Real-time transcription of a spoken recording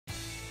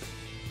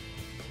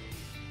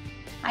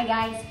Hi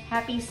guys,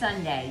 happy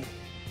Sunday.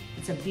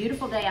 It's a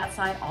beautiful day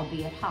outside,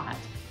 albeit hot.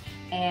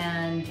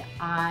 And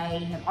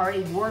I have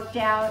already worked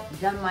out,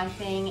 done my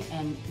thing,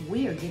 and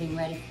we are getting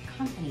ready for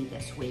company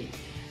this week.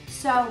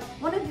 So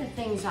one of the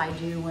things I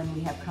do when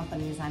we have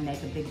company is I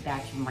make a big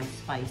batch of my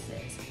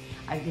spices.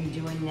 I've been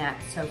doing that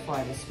so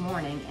far this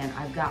morning, and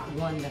I've got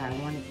one that I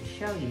wanted to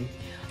show you.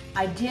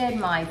 I did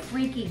my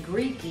Freaky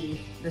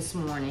Greeky this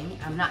morning.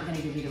 I'm not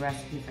gonna give you the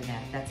recipe for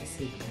that, that's a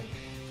secret.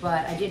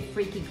 But I did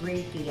Freaky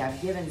Greeky.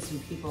 I've given some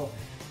people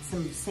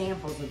some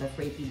samples of the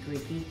Freaky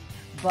Greeky,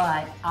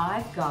 but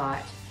I've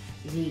got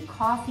the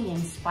coffee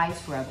and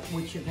spice rub,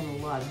 which you're gonna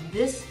love.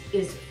 This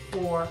is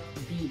for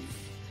beef.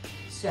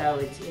 So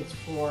it's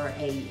for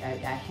a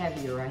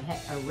heavier,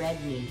 a red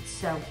meat.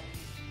 So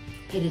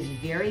it is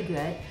very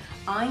good.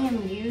 I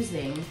am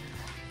using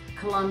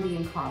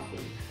Colombian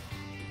coffee,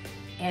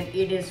 and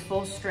it is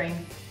full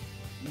strength,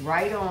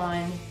 right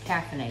on,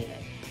 caffeinated.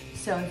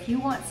 So if you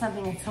want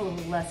something that's a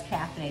little less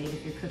caffeinated,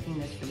 if you're cooking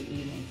this for the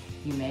evening,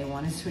 you may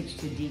want to switch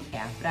to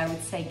decaf, but I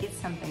would say get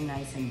something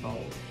nice and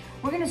bold.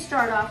 We're gonna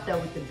start off though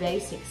with the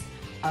basics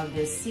of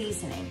this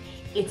seasoning.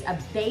 It's a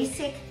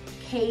basic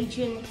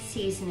Cajun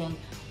seasoning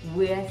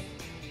with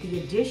the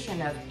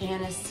addition of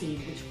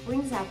aniseed, which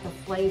brings out the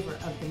flavor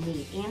of the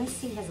meat.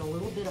 Aniseed has a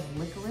little bit of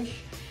licorice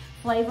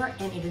flavor,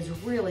 and it is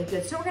really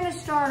good. So we're gonna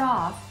start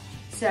off,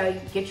 so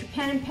get your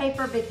pen and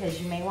paper because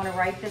you may wanna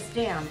write this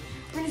down.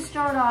 We're gonna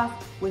start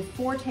off with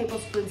 4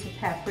 tablespoons of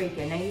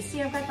paprika. Now you see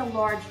I've got the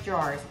large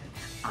jars.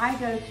 I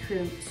go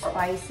through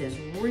spices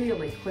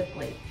really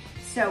quickly.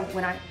 So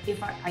when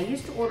I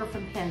used to order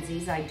from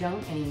Penzeys, I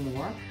don't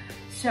anymore.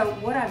 So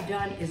what I've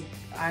done is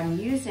I'm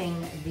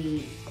using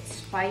the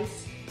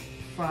spice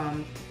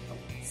from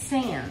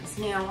Sam's.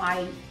 Now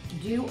I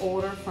do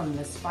order from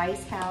the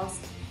Spice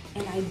House,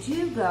 and I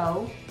do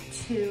go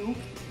to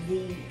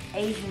the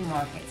Asian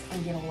markets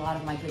and get a lot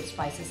of my good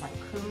spices like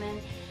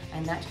cumin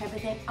and that type of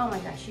thing. Oh my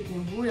gosh, you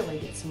can really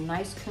get some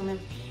nice cumin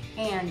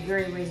and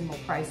very reasonable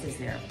prices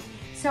there.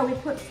 So we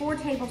put 4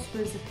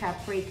 tablespoons of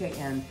paprika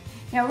in.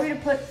 Now we're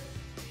gonna put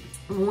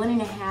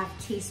 1.5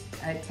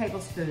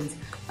 tablespoons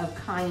of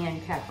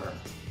cayenne pepper.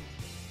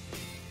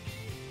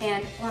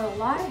 And on a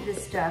lot of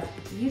this stuff,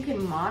 you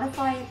can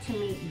modify it to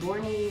meet your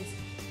needs.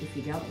 If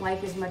you don't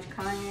like as much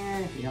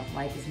cayenne, if you don't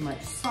like as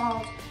much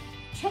salt,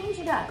 change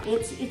it up.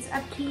 It's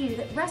up to you.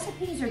 The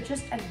recipes are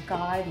just a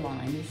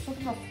guideline. They're sort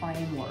of a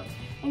framework,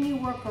 and you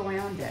work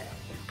around it.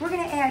 We're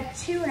gonna add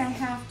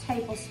 2.5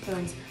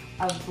 tablespoons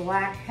of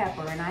black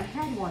pepper, and I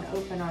had one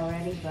open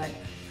already, but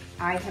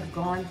I have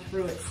gone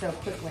through it so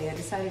quickly, I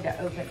decided to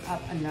open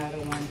up another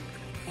one,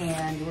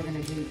 and we're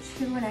gonna do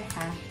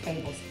 2.5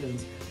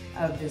 tablespoons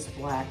of this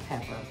black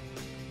pepper.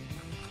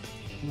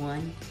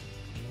 1,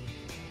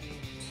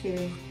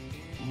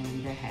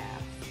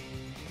 2.5.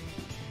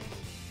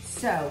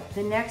 So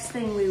the next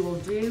thing we will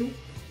do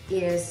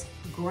is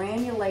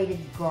granulated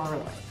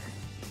garlic.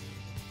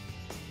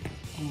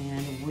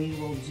 And we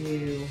will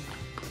do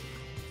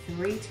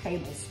 3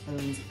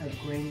 tablespoons of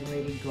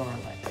granulated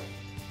garlic.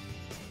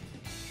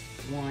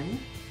 1,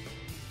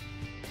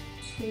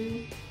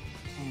 2,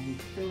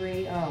 and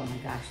 3. Oh my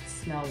gosh, it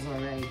smells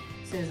already.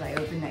 As soon as I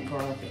open that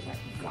garlic, it's like,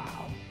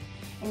 wow.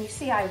 And you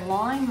see, I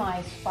line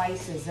my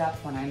spices up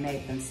when I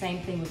make them. Same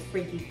thing with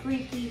Freaky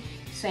Greeky,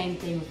 same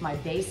thing with my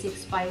basic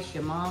spice,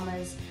 your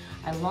mama's.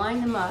 I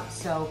line them up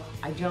so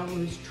I don't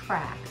lose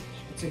track.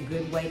 It's a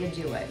good way to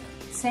do it.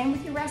 Same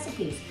with your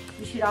recipes.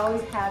 You should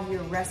always have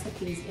your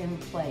recipes in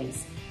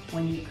place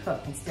when you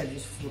cook instead of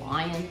just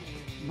flying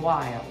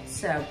wild.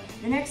 So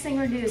the next thing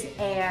we're gonna do is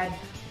add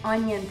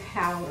onion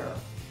powder.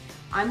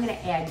 I'm gonna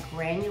add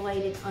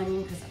granulated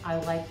onion because I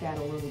like that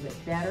a little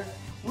bit better.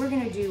 We're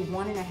gonna do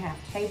 1.5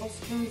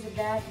 tablespoons of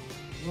that.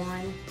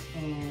 1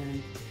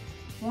 and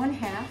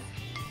 1/2.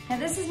 Now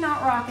this is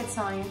not rocket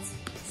science,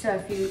 so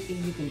if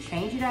you can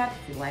change it up.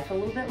 If you like a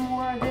little bit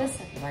more of this,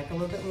 if you like a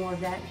little bit more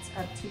of that, it's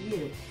up to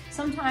you.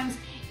 Sometimes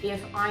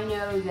if I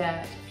know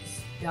that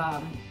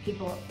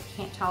people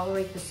can't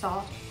tolerate the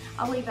salt,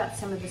 I'll leave out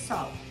some of the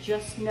salt.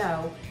 Just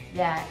know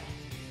that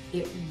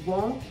it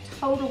won't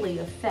totally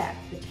affect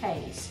the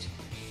taste.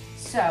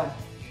 So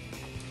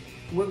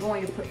we're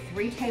going to put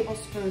 3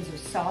 tablespoons of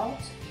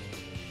salt.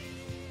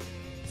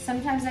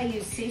 Sometimes I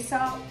use sea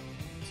salt.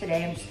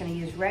 Today I'm just gonna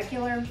use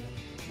regular.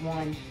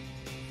 1,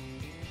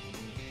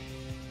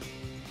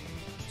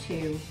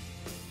 2,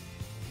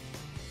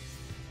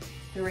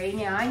 3.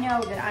 Now I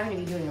know that I'm gonna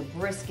be doing a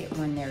brisket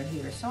when they're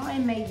here, so I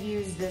may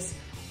use this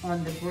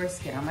on the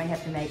brisket. I might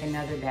have to make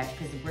another batch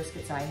because the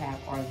briskets I have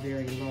are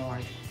very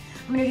large.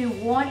 I'm gonna do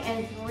 1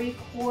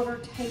 3/4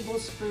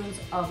 tablespoons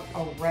of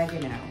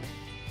oregano.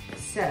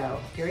 So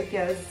here it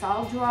goes. It's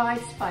all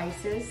dried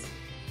spices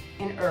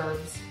and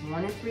herbs.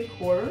 1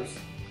 3/4.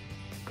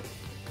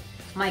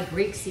 My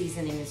Greek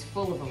seasoning is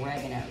full of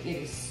oregano. It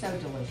is so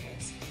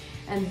delicious.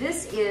 And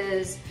this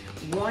is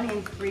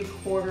 1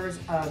 3/4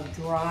 of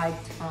dried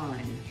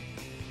thyme.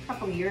 A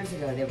couple years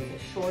ago, there was a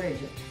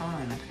shortage of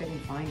thyme. I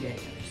couldn't find it.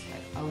 It was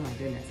like, oh my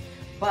goodness.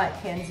 But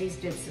Penzeys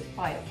did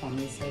supply it for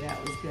me, so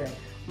that was good.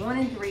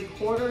 1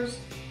 3/4.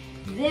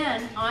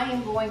 Then I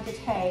am going to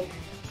take,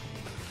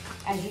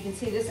 as you can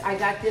see this, I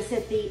got this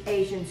at the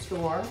Asian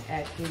store,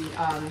 at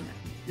the,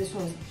 this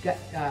one's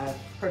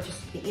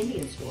purchased at the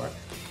Indian store.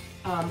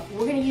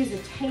 We're gonna use a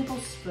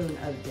tablespoon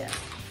of this.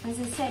 As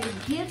I said,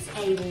 it gives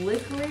a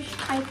licorice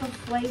type of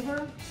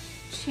flavor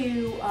to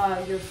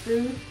your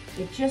food.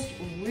 It just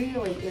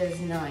really is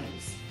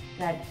nice.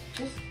 Got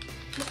just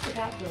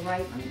about the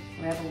right one.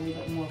 Grab a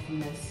little bit more from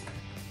this.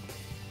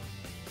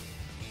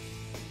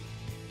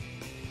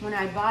 When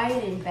I buy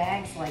it in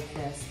bags like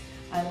this,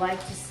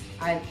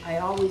 I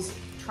always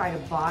try to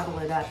bottle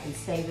it up and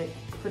save it,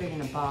 put it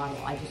in a bottle.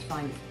 I just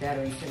find it's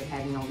better instead of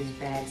having all these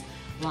bags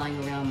lying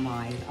around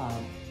my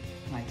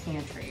my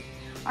pantry.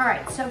 All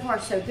right, so far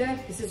so good.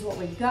 This is what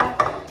we've got.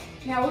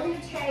 Now we're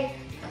gonna take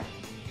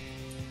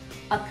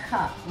a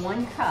cup,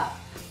 1 cup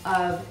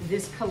of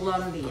this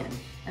Colombian,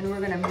 and we're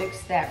gonna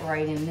mix that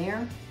right in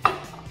there.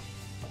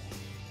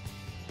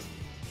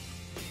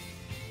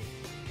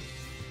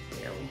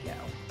 There we go.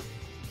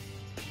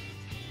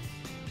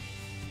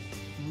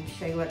 Let me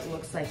show you what it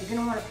looks like. You're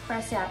gonna wanna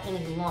press out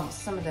any lumps.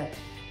 Some of the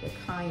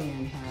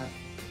cayenne have,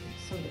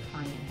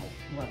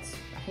 well,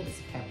 I think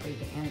it's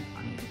paprika and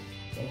cayenne.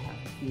 They have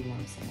a few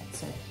lumps in it.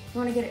 So you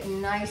wanna get it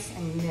nice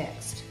and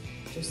mixed,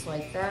 just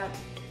like that.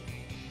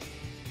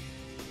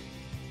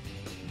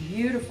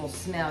 Beautiful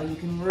smell. You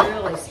can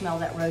really smell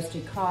that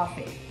roasted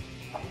coffee.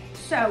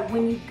 So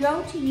when you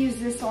go to use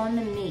this on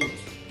the meat,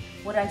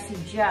 what I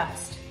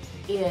suggest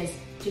is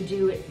to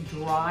do it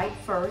dry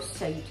first.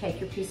 So you take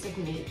your piece of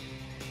meat,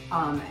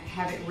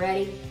 have it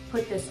ready,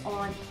 put this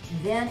on,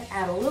 then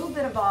add a little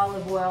bit of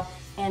olive oil,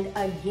 and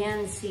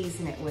again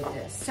season it with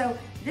this. So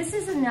this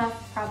is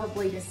enough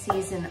probably to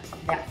season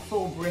that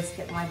full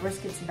brisket. My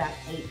brisket's about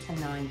 8 to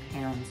 9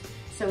 pounds,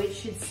 so it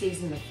should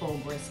season the full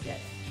brisket.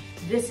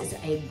 This is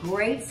a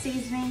great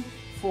seasoning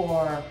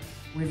for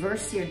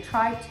reverse seared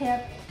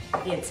tri-tip.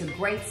 It's a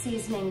great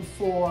seasoning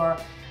for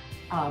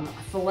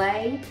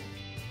filet,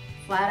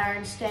 flat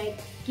iron steak.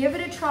 Give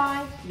it a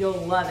try, you'll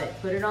love it.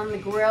 Put it on the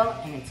grill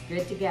and it's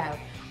good to go.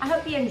 I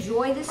hope you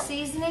enjoy this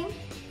seasoning.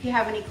 If you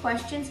have any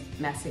questions,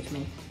 message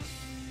me.